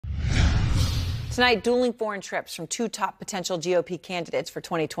Tonight, dueling foreign trips from two top potential GOP candidates for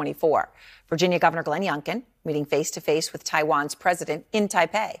 2024. Virginia Governor Glenn Youngkin meeting face-to-face with Taiwan's president in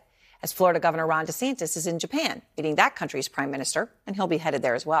Taipei, as Florida Governor Ron DeSantis is in Japan, meeting that country's prime minister, and he'll be headed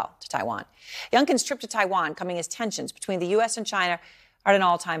there as well, to Taiwan. Youngkin's trip to Taiwan coming as tensions between the U.S. and China are at an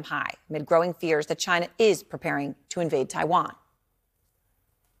all-time high, amid growing fears that China is preparing to invade Taiwan.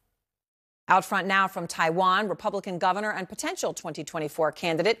 Out front now from Taiwan, Republican governor and potential 2024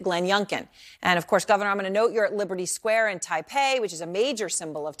 candidate Glenn Youngkin. And of course, Governor, I'm going to note you're at Liberty Square in Taipei, which is a major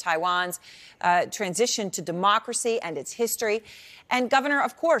symbol of Taiwan's transition to democracy and its history. And Governor,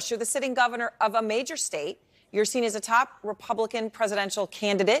 of course, you're the sitting governor of a major state. You're seen as a top Republican presidential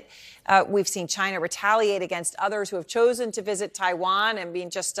candidate. We've seen China retaliate against others who have chosen to visit Taiwan. And being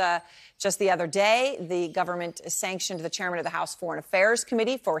just the other day, the government sanctioned the chairman of the House Foreign Affairs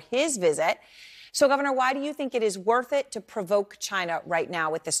Committee for his visit. So, Governor, why do you think it is worth it to provoke China right now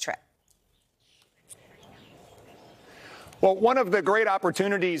with this trip? Well, one of the great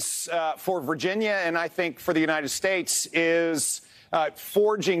opportunities for Virginia and I think for the United States is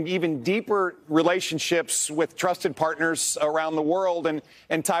forging even deeper relationships with trusted partners around the world.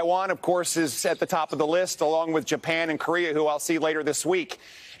 And Taiwan, of course, is at the top of the list, along with Japan and Korea, who I'll see later this week.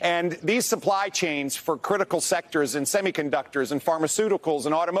 And these supply chains for critical sectors in semiconductors and pharmaceuticals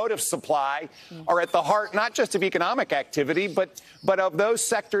and automotive supply are at the heart not just of economic activity, but of those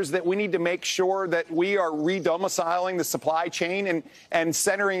sectors that we need to make sure that we are redomiciling the supply chain and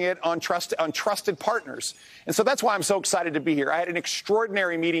centering it on trusted partners. And so that's why I'm so excited to be here. I had an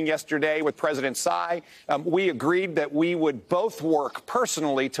extraordinary meeting yesterday with President Tsai. We agreed that we would both work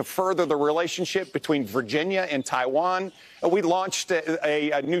personally to further the relationship between Virginia and Taiwan. We launched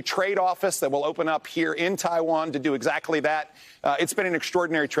a new trade office that will open up here in Taiwan to do exactly that. It's been an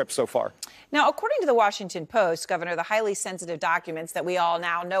extraordinary trip so far. Now, according to the Washington Post, Governor, the highly sensitive documents that we all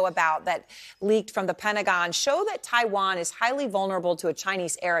now know about that leaked from the Pentagon show that Taiwan is highly vulnerable to a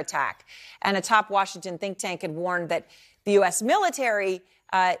Chinese air attack. And a top Washington think tank had warned that the U.S. military,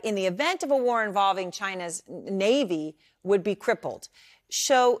 in the event of a war involving China's Navy, would be crippled.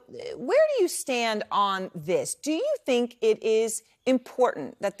 So where do you stand on this? Do you think it is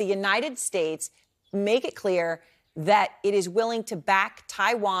important that the United States make it clear that it is willing to back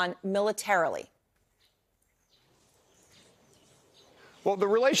Taiwan militarily? Well, the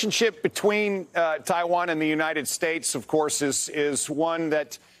relationship between Taiwan and the United States, of course, is one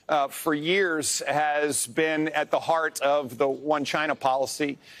that for years has been at the heart of the one China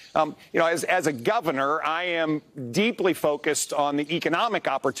policy. As a governor, I am deeply focused on the economic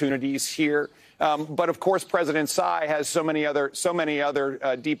opportunities here. But of course, President Tsai has so many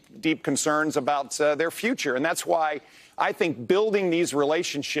other deep concerns about their future. And that's why I think building these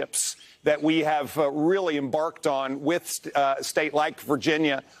relationships that we have really embarked on with a state like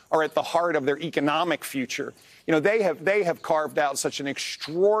Virginia are at the heart of their economic future. You know, they have carved out such an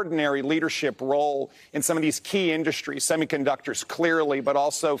extraordinary leadership role in some of these key industries, semiconductors clearly, but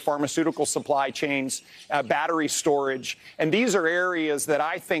also pharmaceutical supply chains, battery storage. And these are areas that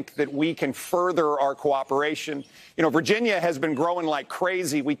I think that we can further our cooperation. You know, Virginia has been growing like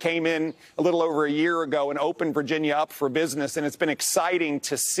crazy. We came in a little over a year ago and opened Virginia up for business, and it's been exciting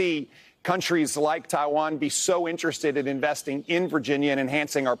to see countries like Taiwan be so interested in investing in Virginia and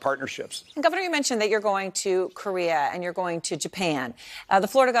enhancing our partnerships. And Governor, you mentioned that you're going to Korea and you're going to Japan. The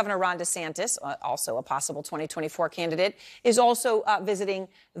Florida Governor Ron DeSantis, also a possible 2024 candidate, is also visiting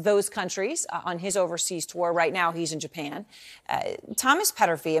those countries on his overseas tour. Right now, he's in Japan. Thomas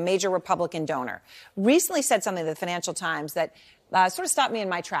Petterfy, a major Republican donor, recently said something to the Financial Times that sort of stopped me in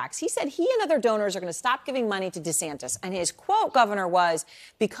my tracks. He said he and other donors are going to stop giving money to DeSantis. And his quote, Governor, was,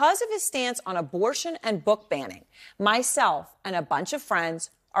 because of his stance on abortion and book banning, myself and a bunch of friends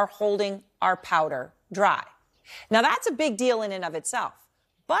are holding our powder dry. Now, that's a big deal in and of itself.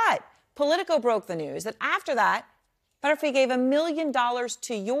 But Politico broke the news that after that, Petterfy gave $1 million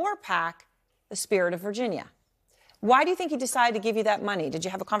to your PAC, the Spirit of Virginia. Why do you think he decided to give you that money? Did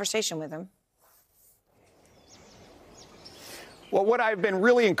you have a conversation with him? Well, what I've been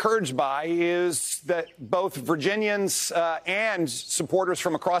really encouraged by is that both Virginians and supporters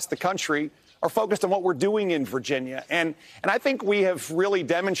from across the country are focused on what we're doing in Virginia. And I think we have really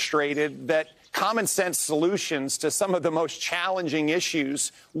demonstrated that common sense solutions to some of the most challenging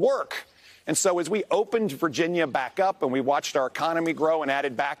issues work. And so as we opened Virginia back up and we watched our economy grow and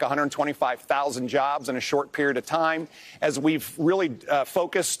added back 125,000 jobs in a short period of time, as we've really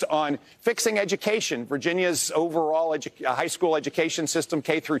focused on fixing education, Virginia's overall high school education system,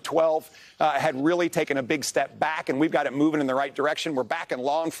 K through 12, had really taken a big step back, and we've got it moving in the right direction. We're back in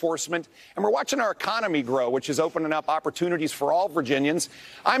law enforcement, and we're watching our economy grow, which is opening up opportunities for all Virginians.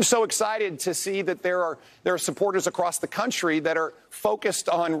 I'm so excited to see that there are supporters across the country that are focused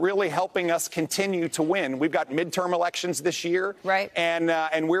on really helping us continue to win. We've got midterm elections this year, right?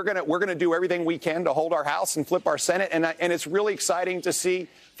 And we're gonna do everything we can to hold our House and flip our Senate, and it's really exciting to see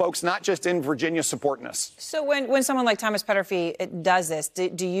folks not just in Virginia supporting us. So when someone like Thomas Petterfy does this,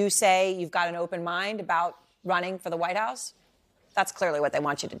 do you say you've got an open mind about running for the White House? That's clearly what they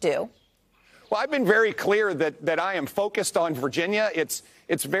want you to do. Well, I've been very clear that I am focused on Virginia. It's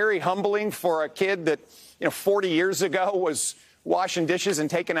very humbling for a kid that 40 years ago was washing dishes and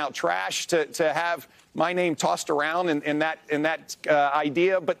taking out trash to have my name tossed around in that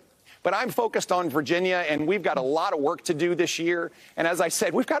idea. But I'm focused on Virginia, and we've got a lot of work to do this year. And as I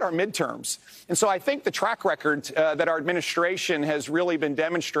said, we've got our midterms. And so I think the track record that our administration has really been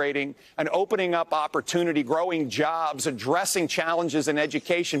demonstrating, an opening up opportunity, growing jobs, addressing challenges in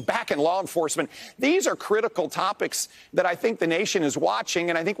education, back in law enforcement, these are critical topics that I think the nation is watching.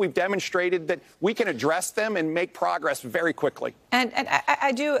 And I think we've demonstrated that we can address them and make progress very quickly. And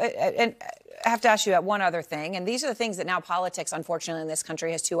I do. And I have to ask you about one other thing, and these are the things that now politics, unfortunately, in this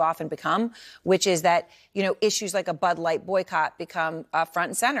country has too often become, which is that, issues like a Bud Light boycott become front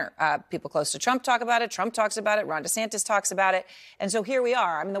and center. People close to Trump talk about it. Trump talks about it. Ron DeSantis talks about it. And so here we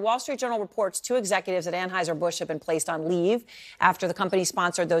are. I mean, the Wall Street Journal reports 2 executives at Anheuser-Busch have been placed on leave after the company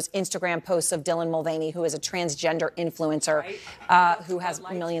sponsored those Instagram posts of Dylan Mulvaney, who is a transgender influencer who has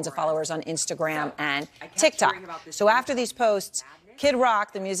millions of followers on Instagram and TikTok. So after these posts, Kid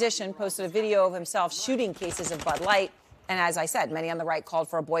Rock, the musician, posted a video of himself shooting cases of Bud Light. And as I said, many on the right called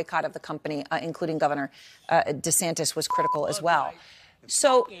for a boycott of the company, including Governor DeSantis was critical as well.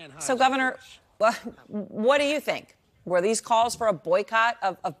 So Governor, what do you think? Were these calls for a boycott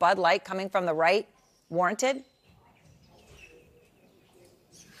of Bud Light coming from the right warranted?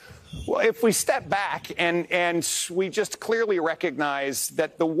 Well, if we step back and we just clearly recognize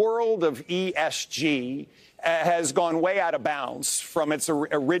that the world of ESG has gone way out of bounds from its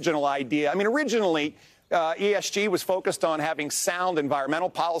original idea. I mean, originally, ESG was focused on having sound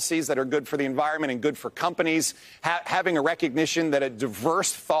environmental policies that are good for the environment and good for companies, having a recognition that a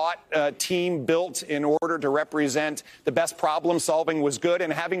diverse thought team built in order to represent the best problem solving was good,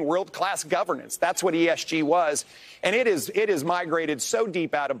 and having world-class governance. That's what ESG was. And it is migrated so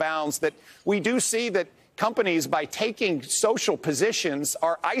deep out of bounds that we do see that companies, by taking social positions,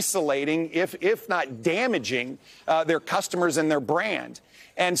 are isolating, if not damaging, their customers and their brand.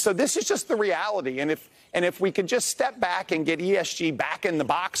 And so this is just the reality. And if we could just step back and get ESG back in the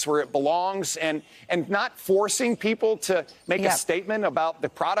box where it belongs, and not forcing people to make a statement about the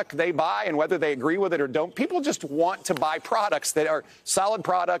product they buy and whether they agree with it or don't. People just want to buy products that are solid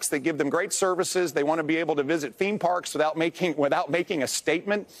products that give them great services. They want to be able to visit theme parks without making a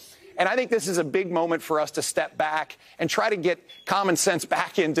statement. And I think this is a big moment for us to step back and try to get common sense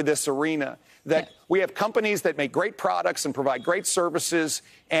back into this arena, that we have companies that make great products and provide great services,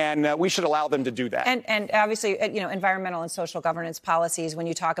 and we should allow them to do that. And obviously, environmental and social governance policies when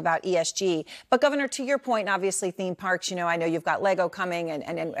you talk about ESG. But, Governor, to your point, and obviously theme parks, I know you've got Lego coming,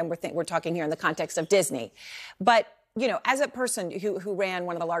 and we're talking here in the context of Disney. But as a person who ran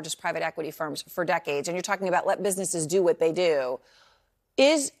one of the largest private equity firms for decades, and you're talking about let businesses do what they do,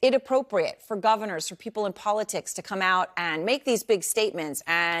 is it appropriate for governors, for people in politics to come out and make these big statements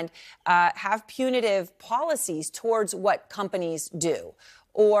and have punitive policies towards what companies do?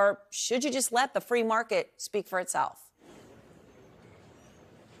 Or should you just let the free market speak for itself?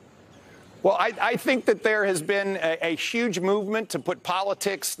 Well, I think that there has been a huge movement to put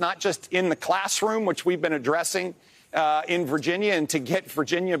politics not just in the classroom, which we've been addressing in Virginia, and to get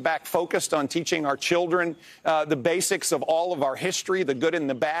Virginia back focused on teaching our children the basics of all of our history, the good and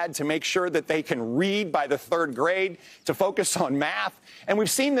the bad, to make sure that they can read by the 3rd grade, to focus on math. And we've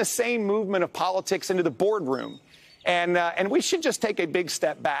seen the same movement of politics into the boardroom. And we should just take a big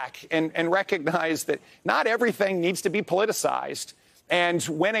step back and recognize that not everything needs to be politicized. And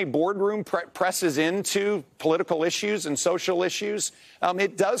when a boardroom presses into political issues and social issues,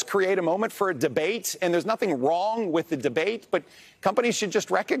 it does create a moment for a debate. And there's nothing wrong with the debate, but companies should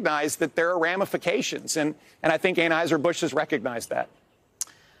just recognize that there are ramifications. And I think Anheuser-Busch has recognized that.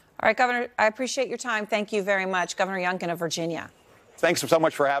 All right, Governor, I appreciate your time. Thank you very much. Governor Youngkin of Virginia. Thanks so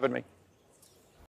much for having me.